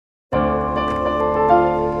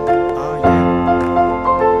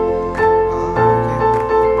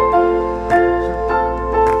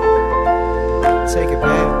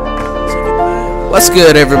What's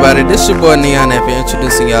good, everybody? This your boy Neon F,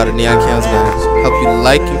 introducing y'all to NeonCams, guys. Hope you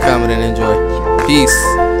like and comment and enjoy. Peace.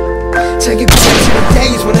 Take it back to the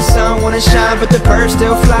days when the sun wanna shine, but the birds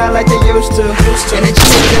still fly like they used to. And the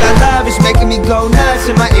chick that I love is making me go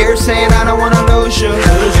nuts in my ear, saying I don't wanna lose you. I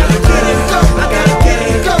gotta get it, go. I gotta get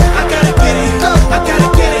it, go. I gotta get it, go. I gotta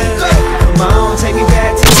get it, go. Come on, take me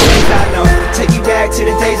back to the days I know. Take me back to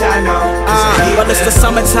the days I know. Well, it's the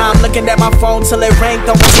summertime, looking at my phone till it rang.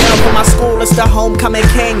 Throwing down for my school, it's the homecoming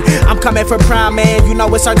king. I'm coming for prime, man, you know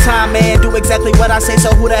it's our time, man. Do exactly what I say, so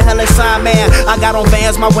who the hell is sign, man? I got on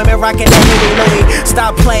Vans, my women rocking that Louis.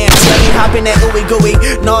 Stop playing, let me hop in that ooey gooey.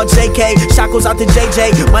 No JK, shackles out to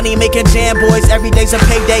JJ. Money making jam boys, every day's a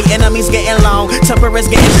payday. Enemies getting long, temper is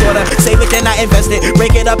getting shorter. Save it, then I invest it,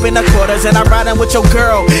 break it up in the quarters. And I'm riding with your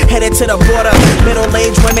girl, headed to the border.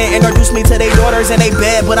 Middle-aged women introduce me to their daughters and they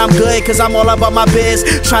bed, but I'm good, cause I'm all about my biz.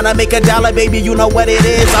 Tryna make $1, baby, you know what it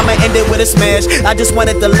is. I'ma end it with a smash. I just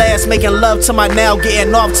wanted the last, making love to my now,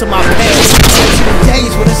 getting off to my past.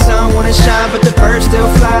 Days when the sun wanna shine, but the birds still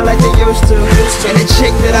fly like they used to. And the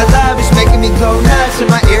chick that I love is making me go nuts in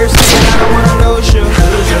my ears, saying I don't wanna lose you. I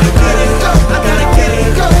gotta get it, go. I gotta get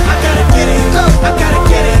it, go. I gotta get it, go. I gotta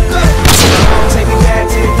get it, go. Take me back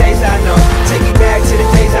to the days I know. Take me back to the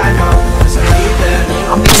days I know.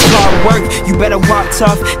 I'm in hard work, you better walk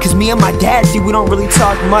tough. Cause me and my dad, see, we don't really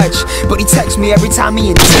talk much. But he texts me every time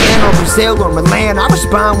he in Japan or Brazil or Milan. I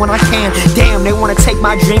respond when I can. Damn, they wanna take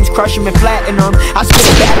my dreams, crush them and flatten them. I spit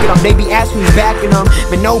it back at them, they be asking me backing them.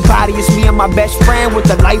 But nobody, it's me and my best friend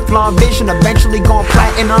with a lifelong vision, eventually going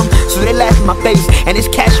platinum. So they laugh in my face, and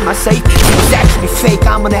it's cash in my safe. It's actually fake,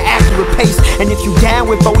 I'm on an accurate pace. And if you down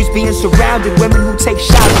with always being surrounded, women who take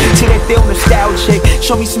shots till they feel nostalgic.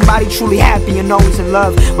 Show me somebody truly happy and always in love.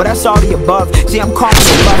 But that's all the above. See, I'm calling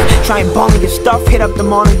it love. Try and ball me your stuff, hit up the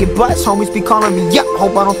mall and get butts. Homies be calling me up,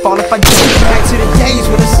 hope I don't fall if I do. Back to the days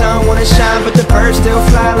when the sun wanna shine, but the birds still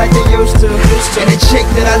fly like they used to. And the chick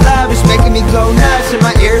that I love is making me go nuts in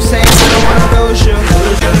my ears, saying I don't wanna lose you.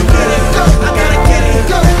 I gotta get it, go. I gotta get it,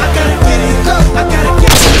 go. I gotta get it, go. I gotta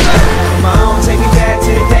get it, go. Come on, take me back to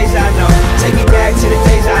the days I know. Take me back to the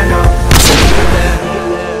days I know.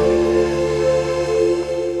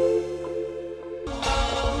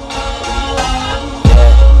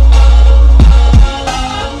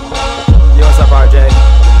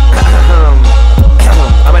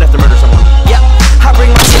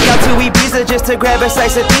 Just to grab a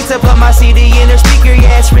slice of pizza, put my CD in her speaker.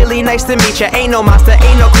 Yeah, it's really nice to meet ya. Ain't no monster,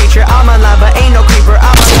 ain't no creature. I'm a lava, ain't no creeper.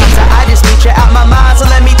 I'm a monster, I just meet ya out my mind. So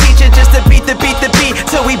let me teach ya just to beat the beat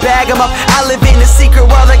till we bag 'em up. I live in a secret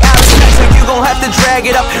world like Alex, so you gon' have to drag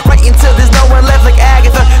it up right until there's no one left like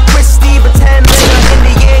Agatha Christie. Pretend little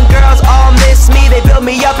Indian girls all miss me. They build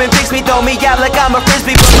me up and fix me, throw me out like I'm a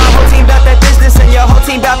frisbee. But my whole team bout that business and your whole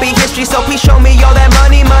team bout be history. So please show me all that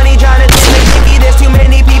money, Jonathan and Nicky. There's too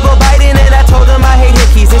many people biting it. I told them I hate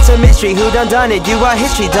hickeys, it's a mystery, who done it? You are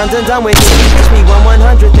history, done with. If you pitch me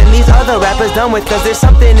 1/100, then these other rappers done with. Cause there's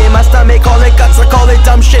something in my stomach, call it guts or call it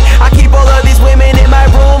dumb shit. I keep all of these women in my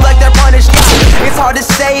room like they're punished. Yeah, it's hard to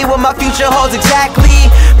say what my future holds exactly.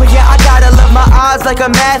 But yeah, I gotta love my odds like a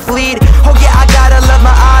mathlete. Oh yeah, I gotta love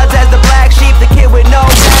my odds as the black sheep, the kid with no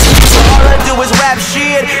backseat. So all I do is rap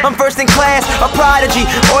shit, I'm first in class, a prodigy.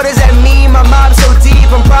 What does that mean? My mom's so deep,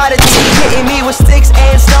 I'm prodigy. Hitting me with sticks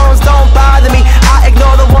and stones don't bother me. I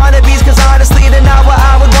ignore the wannabes, cause honestly they're not what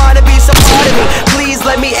I would wanna be. So part of me, please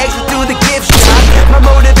let me exit through the gift shop. My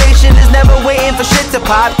motivation is never waiting for shit to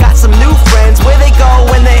pop. Got some new friends, where they go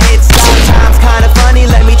when the hits stop. Time's kinda funny,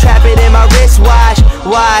 let me trap it in my wristwatch.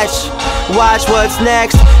 Watch what's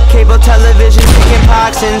next. Cable television, chicken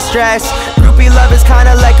pox and stress. Groupie love is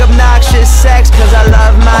kinda like obnoxious sex, cause I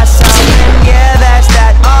love myself, and yeah, that's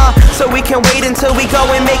that, so we can wait until we go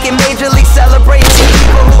and make it majorly celebrate.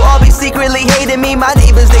 People who all be secretly hating me, my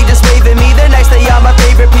neighbors, they just wave at me. They're nice, they are my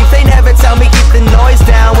favorite peeps. They never tell me keep the noise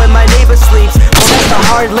down when my neighbor sleeps. Well, that's the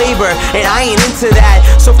hard labor, and I ain't into that.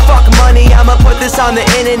 So fuck money, I'ma put this on the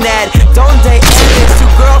internet. Don't date evidence, 2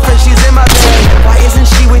 girlfriends, she's in my bed. Why isn't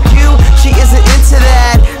she with you? She isn't into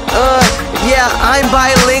that. Yeah, I'm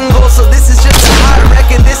bilingual, so this is just a hot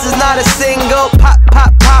record, this is not a single. Pop,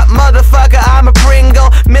 pop, pop, motherfucker, I'm a Pringle.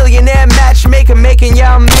 Millionaire matchmaker, making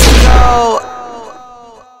y'all mingle.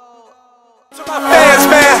 To my fans,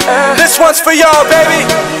 man, this one's for y'all,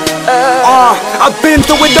 baby. I've been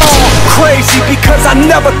through it all, crazy because I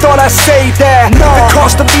never thought I'd say that. The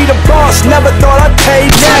cost to be the boss, never thought I'd pay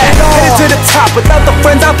that. Headed to the top without the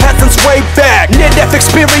friends I've had since way back. Near-death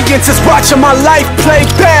experiences, watching my life play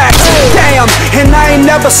back. Damn, and I ain't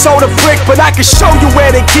never sold a brick, but I can show you where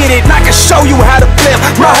to get it, and I can show you how to flip.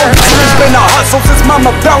 My whole life has been a hustle since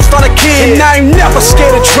mama bounced on a kid, and I ain't never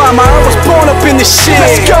scared of drama, I was born up in this shit.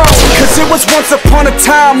 Let's go, cause it was once upon a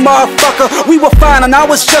time, motherfucker. We were fine and I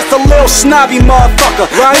was just a little snobby motherfucker.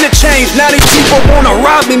 And it changed, now these people wanna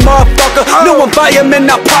rob me, motherfucker. New environment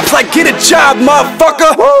now pops like get a job,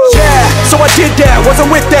 motherfucker. Yeah, so I did that,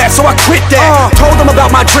 wasn't with that, so I quit that. Told them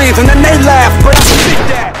about my dreams and then they laughed, but I spit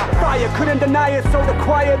that. Fire couldn't deny it, so the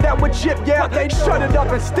choir that would chip, yeah, they shut it up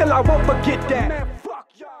and still I won't forget that.